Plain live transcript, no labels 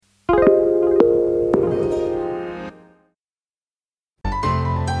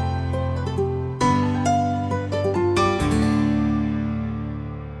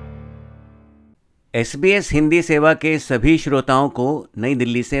SBS Hindi सेवा के सभी श्रोताओं को नई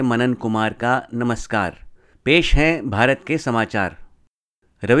दिल्ली से मनन कुमार का नमस्कार। पेश हैं भारत के समाचार।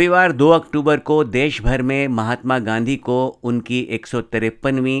 रविवार 2 अक्टूबर को देश भर में महात्मा गांधी को उनकी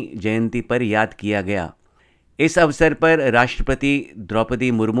 153वीं जयंती पर याद किया गया। इस अवसर पर राष्ट्रपति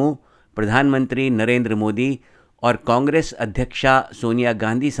द्रौपदी मुर्मू, प्रधानमंत्री नरेंद्र मोदी और कांग्रेस अध्यक्षा सोनिया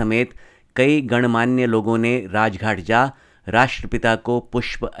गांधी समेत कई गणमान्य लोगों ने राजघाट जा राष्ट्रपिता को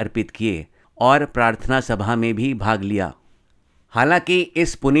पुष्प अर्पित किए और प्रार्थना सभा में भी भाग लिया। हालांकि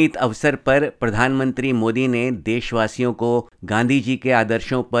इस पुनीत अवसर पर प्रधानमंत्री मोदी ने देशवासियों को गांधी जी के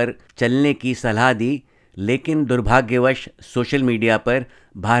आदर्शों पर चलने की सलाह दी, लेकिन दुर्भाग्यवश सोशल मीडिया पर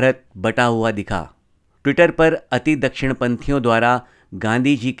भारत बटा हुआ दिखा। ट्विटर पर अति दक्षिणपंथियों द्वारा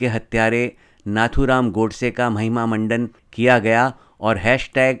गांधी जी के हत्यारे नाथूराम गोडसे का महिमा मंडन किया गया और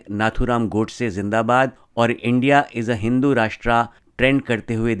हैशटैग नाथूराम गोडसे जिंदाबाद और इंडिया इज़ अ हिंदू राष्ट्र ट्रेंड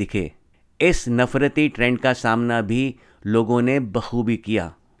करते हुए दिखे। इस नफरती ट्रेंड का सामना भी लोगों ने बखूबी किया।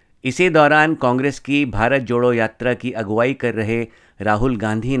 इसी दौरान कांग्रेस की भारत जोड़ो यात्रा की अगुवाई कर रहे राहुल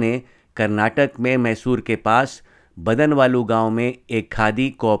गांधी ने कर्नाटक में मैसूर के पास बदनवालू गांव में एक खादी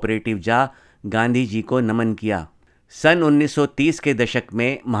कोऑपरेटिव जा गांधी जी को नमन किया। सन 1930 के दशक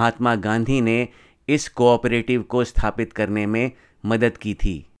में महात्मा गांधी ने इस कोऑपरेटिव को स्थापित करने में मदद की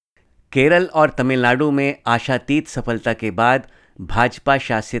थी। केरल और तमिलनाडु में आशातीत सफलता के बाद भाजपा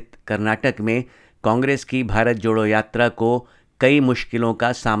शासित कर्नाटक में कांग्रेस की भारत जोड़ो यात्रा को कई मुश्किलों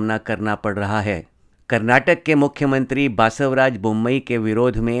का सामना करना पड़ रहा है। कर्नाटक के मुख्यमंत्री बासवराज बोम्मई के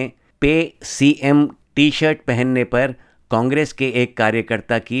विरोध में पे सीएम टी शर्ट पहनने पर कांग्रेस के एक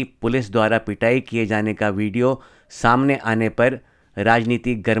कार्यकर्ता की पुलिस द्वारा पिटाई किए जाने का वीडियो सामने आने पर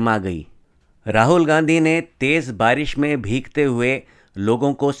राजनीति गर्मा गई। राहुल गांधी ने तेज़ बारिश में भीगते हुए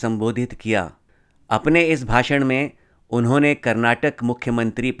लोगों को संबोधित किया। अपने इस भाषण में उन्होंने कर्नाटक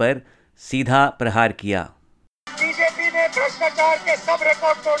मुख्यमंत्री पर सीधा प्रहार किया। बीजेपी ने भ्रष्टाचार के सब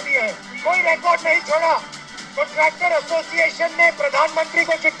रिकॉर्ड तोड़ दिए हैं, कोई रिकॉर्ड नहीं छोड़ा। कॉन्ट्रैक्टर एसोसिएशन ने प्रधानमंत्री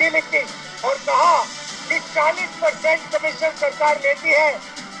को चिट्ठी लिखी और कहा कि 40% कमीशन सरकार लेती है।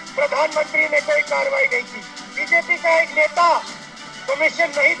 प्रधानमंत्री ने कोई कार्रवाई नहीं की। बीजेपी का एक नेता कमीशन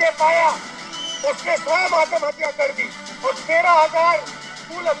नहीं दे पाया, उसने स्वयं आत्महत्या कर दी और 13,000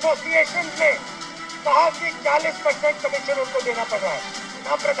 स्कूल एसोसिएशन ने कहा कि 40% कमीशन उनको देना पड़ रहा है।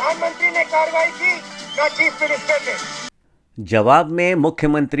 ना प्रधानमंत्री ने कार्रवाई की, ना चीफ मिनिस्टर ने। जवाब में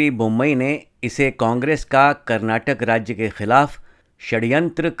मुख्यमंत्री बोम्मई ने इसे कांग्रेस का कर्नाटक राज्य के खिलाफ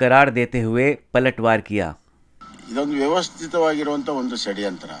षड्यंत्र करार देते हुए पलटवार किया। ಇದೊಂದು ವ್ಯವಸ್ಥಿತವಾಗಿರುವಂತ ಒಂದು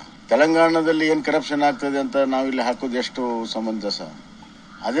ಷಡ್ಯಂತ್ರ। ತೆಲಂಗಾಣದಲ್ಲಿ ಏನು ಕರಪ್ಷನ್ ಆಗ್ತದೆ ಅಂತ ನಾವು ಇಲ್ಲಿ ಹಾಕೋದು ಎಷ್ಟು ಸಮಂಜಸ,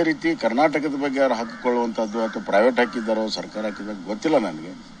 ಅದೇ ರೀತಿ ಕರ್ನಾಟಕದ ಬಗ್ಗೆ ಯಾರು ಹಾಕಿಕೊಳ್ಳುವಂಥದ್ದು ಅಥವಾ ಪ್ರೈವೇಟ್ ಹಾಕಿದ್ದಾರೋ ಸರ್ಕಾರ ಹಾಕಿದ್ದಾರೋ ಗೊತ್ತಿಲ್ಲ,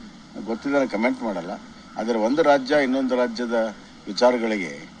 ನನಗೆ ಗೊತ್ತಿದ್ದರೆ ಕಮೆಂಟ್ ಮಾಡಲ್ಲ। ಆದರೆ ಒಂದು ರಾಜ್ಯ ಇನ್ನೊಂದು ರಾಜ್ಯದ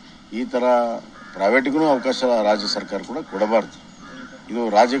ವಿಚಾರಗಳಿಗೆ ಈ ಥರ ಪ್ರೈವೇಟ್ಗೂ ಅವಕಾಶ ರಾಜ್ಯ ಸರ್ಕಾರ ಕೂಡ ಕೊಡಬಾರ್ದು। ಇದು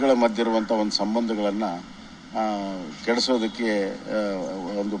ರಾಜ್ಯಗಳ ಮಧ್ಯೆ ಇರುವಂಥ ಒಂದು ಸಂಬಂಧಗಳನ್ನು ಕೆಡಿಸೋದಕ್ಕೆ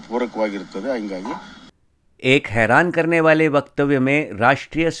ಒಂದು ಪೂರಕವಾಗಿರ್ತದೆ। ಹೀಗಾಗಿ एक हैरान करने वाले वक्तव्य में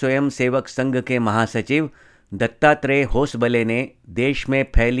राष्ट्रीय स्वयंसेवक संघ के महासचिव दत्तात्रेय होसबले ने देश में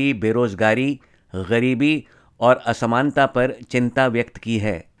फैली बेरोजगारी, गरीबी और असमानता पर चिंता व्यक्त की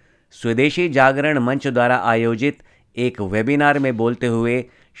है। स्वदेशी जागरण मंच द्वारा आयोजित एक वेबिनार में बोलते हुए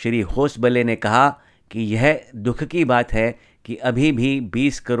श्री होसबले ने कहा कि यह दुख की बात है कि अभी भी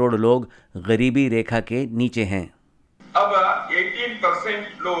 20 करोड़ लोग गरीबी रेखा के नीचे हैं। अब 18%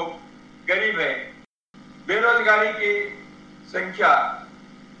 लोग गरीब हैं। बेरोजगारी की संख्या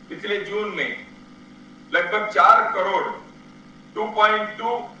पिछले जून में लगभग 4 करोड़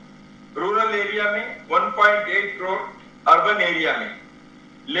 2.2 रूरल एरिया में, 1.8 करोड़ अर्बन एरिया में।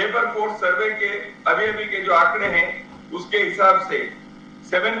 लेबर फोर्स सर्वे के अभी के जो आंकड़े हैं उसके हिसाब से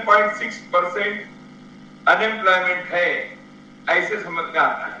 7.6% अनएम्प्लॉयमेंट है, ऐसे समझ में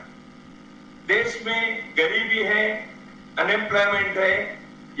आता है। देश में गरीबी है, अनएम्प्लॉयमेंट है,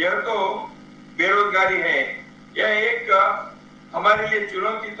 यह तो बेरोजगारी है। यह एक हमारे लिए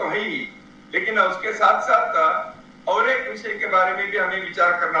चुनौती तो है ही, लेकिन उसके साथ साथ और एक विषय के बारे में भी हमें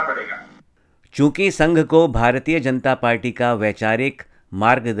विचार करना पड़ेगा। चूंकि संघ को भारतीय जनता पार्टी का वैचारिक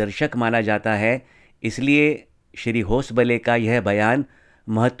मार्गदर्शक माना जाता है, इसलिए श्री होसबले का यह बयान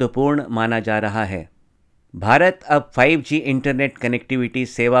महत्वपूर्ण माना जा रहा है। भारत अब 5G इंटरनेट कनेक्टिविटी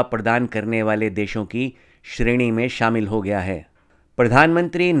सेवा प्रदान करने वाले देशों की श्रेणी में शामिल हो गया है।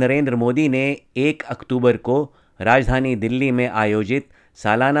 प्रधानमंत्री नरेंद्र मोदी ने 1 अक्टूबर को राजधानी दिल्ली में आयोजित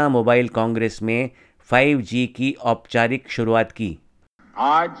सालाना मोबाइल कांग्रेस में 5G की औपचारिक शुरुआत की।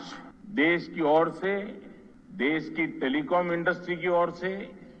 आज देश की ओर से, देश की टेलीकॉम इंडस्ट्री की ओर से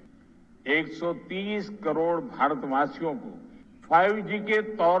 130 करोड़ भारतवासियों को 5G के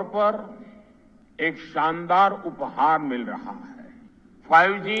तौर पर एक शानदार उपहार मिल रहा है।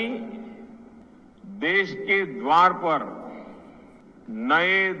 5G देश के द्वार पर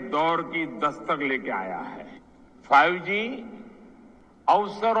नए दौर की दस्तक लेके आया है। 5G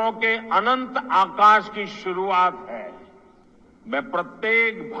अवसरों के अनंत आकाश की शुरुआत है। मैं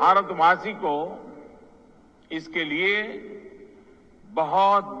प्रत्येक भारतवासी को इसके लिए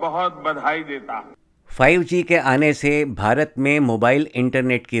बहुत बहुत बधाई देता हूं। 5G के आने से भारत में मोबाइल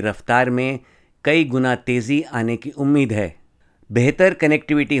इंटरनेट की रफ्तार में कई गुना तेज़ी आने की उम्मीद है। बेहतर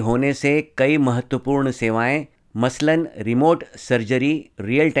कनेक्टिविटी होने से कई महत्वपूर्ण सेवाएं मसलन रिमोट सर्जरी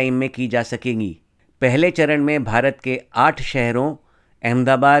रियल टाइम में की जा सकेंगी। पहले चरण में भारत के 8 शहरों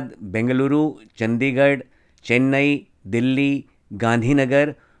अहमदाबाद, बेंगलुरु, चंडीगढ़, चेन्नई, दिल्ली,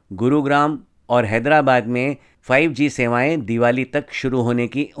 गांधीनगर, गुरुग्राम और हैदराबाद में 5G सेवाएं दिवाली तक शुरू होने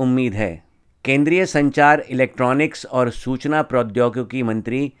की उम्मीद है। केंद्रीय संचार, इलेक्ट्रॉनिक्स और सूचना प्रौद्योगिकी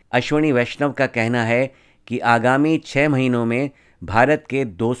मंत्री अश्विनी वैष्णव का कहना है कि आगामी 6 महीनों में भारत के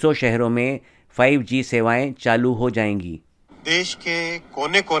 200 शहरों में 5G सेवाएं चालू हो जाएंगी। देश के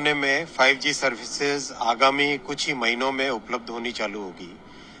कोने कोने में 5G सर्विसेज आगामी कुछ ही महीनों में उपलब्ध होनी चालू होगी।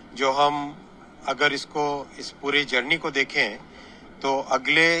 जो हम अगर इस पूरी जर्नी को देखें तो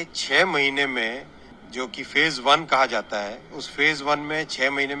अगले 6 महीने में, जो कि फेज 1 कहा जाता है, उस फेज 1 में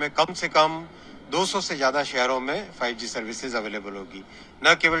 6 महीने में कम से कम 200 से ज्यादा शहरों में 5G सर्विसेज अवेलेबल होगी।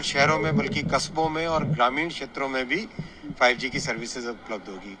 न केवल शहरों में बल्कि कस्बों में और ग्रामीण क्षेत्रों में भी 5G की सर्विसेज उपलब्ध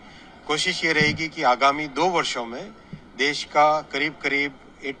होगी। कोशिश ये रहेगी कि आगामी 2 वर्षों में देश का करीब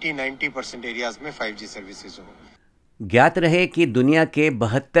 80-90% एरियाज में 5G सर्विसेज हो। ज्ञात रहे कि दुनिया के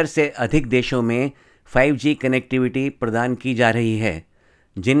 72 से अधिक देशों में 5G कनेक्टिविटी प्रदान की जा रही है,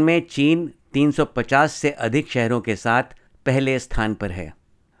 जिनमें चीन 350 से अधिक शहरों के साथ पहले स्थान पर है।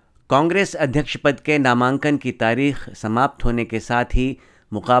 कांग्रेस अध्यक्ष पद के नामांकन की तारीख समाप्त होने के साथ ही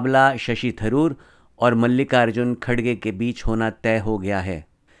मुकाबला शशि थरूर और मल्लिकार्जुन खड़गे के बीच होना तय हो गया है।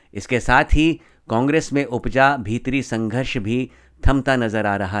 इसके साथ ही कांग्रेस में उपजा भीतरी संघर्ष भी थमता नजर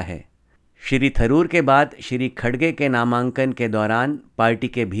आ रहा है। श्री थरूर के बाद श्री खड़गे के नामांकन के दौरान पार्टी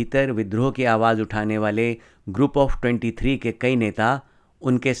के भीतर विद्रोह की आवाज़ उठाने वाले ग्रुप ऑफ 23 के कई नेता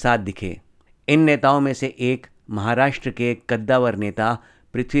उनके साथ दिखे। इन नेताओं में से एक महाराष्ट्र के कद्दावर नेता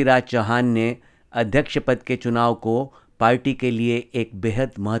पृथ्वीराज चौहान ने अध्यक्ष पद के चुनाव को पार्टी के लिए एक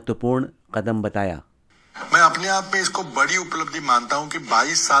बेहद महत्वपूर्ण कदम बताया। मैं अपने आप में इसको बड़ी उपलब्धि मानता हूं कि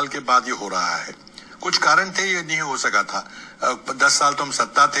 22 साल के बाद ये हो रहा है। कुछ कारण थे, ये नहीं हो सका था। 10 साल तो हम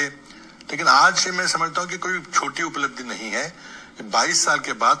सत्ता थे, लेकिन आज से मैं समझता हूं कि कोई छोटी उपलब्धि नहीं है। 22 साल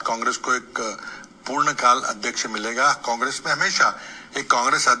के बाद कांग्रेस को एक पूर्ण काल अध्यक्ष मिलेगा। कांग्रेस में हमेशा एक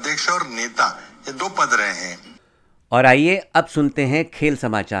कांग्रेस अध्यक्ष और नेता, ये 2 पद रहे हैं। और आइए अब सुनते हैं खेल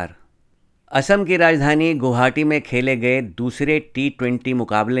समाचार। असम की राजधानी गुवाहाटी में खेले गए दूसरे T20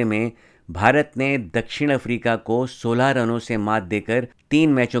 मुकाबले में भारत ने दक्षिण अफ्रीका को 16 रनों से मात देकर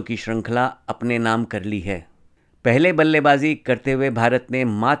 3 मैचों की श्रृंखला अपने नाम कर ली है। पहले बल्लेबाजी करते हुए भारत ने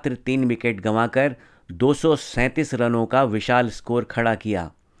मात्र 3 विकेट गंवाकर 237 रनों का विशाल स्कोर खड़ा किया।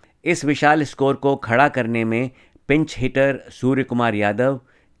 इस विशाल स्कोर को खड़ा करने में pinch hitter Surya Kumar Yadav,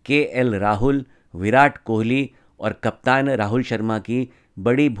 KL Rahul, Virat Kohli और कप्तान राहुल शर्मा की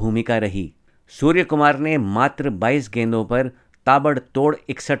बड़ी भूमिका रही। सूर्य कुमार ने मात्र 22 गेंदों पर ताबड़तोड़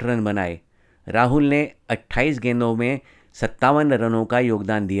 61 रन बनाए। राहुल ने 28 गेंदों में 57 रनों का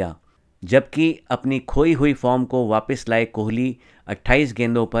योगदान दिया, जबकि अपनी खोई हुई फॉर्म को वापस लाए कोहली 28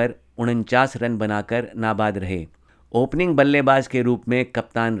 गेंदों पर 49 रन बनाकर नाबाद रहे। ओपनिंग बल्लेबाज के रूप में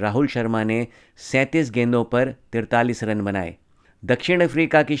कप्तान राहुल शर्मा ने 37 गेंदों पर 43 रन बनाए। दक्षिण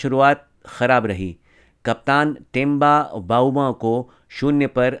अफ्रीका की शुरुआत खराब रही। कप्तान टेम्बा बाउमा को 0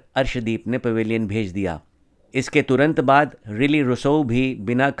 पर अर्शदीप ने पवेलियन भेज दिया। इसके तुरंत बाद रिली रुसोव भी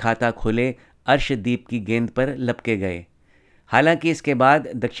बिना खाता खोले अर्शदीप की गेंद पर लपके गए। हालांकि इसके बाद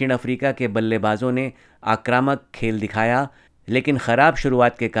दक्षिण अफ्रीका के बल्लेबाजों ने आक्रामक खेल दिखाया, लेकिन ख़राब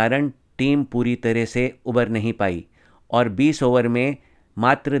शुरुआत के कारण टीम पूरी तरह से उबर नहीं पाई और 20 ओवर में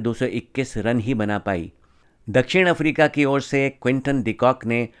मात्र 221 रन ही बना पाई। दक्षिण अफ्रीका की ओर से क्विंटन डिकॉक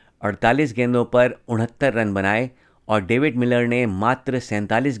ने 48 गेंदों पर 69 रन बनाए और डेविड मिलर ने मात्र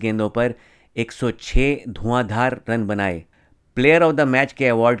 47 गेंदों पर 106 धुआंधार रन बनाए। प्लेयर ऑफ द मैच के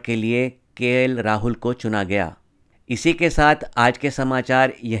अवार्ड के लिए KL राहुल को चुना गया। इसी के साथ आज के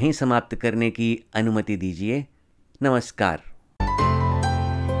समाचार यहीं समाप्त करने की अनुमति दीजिए। नमस्कार।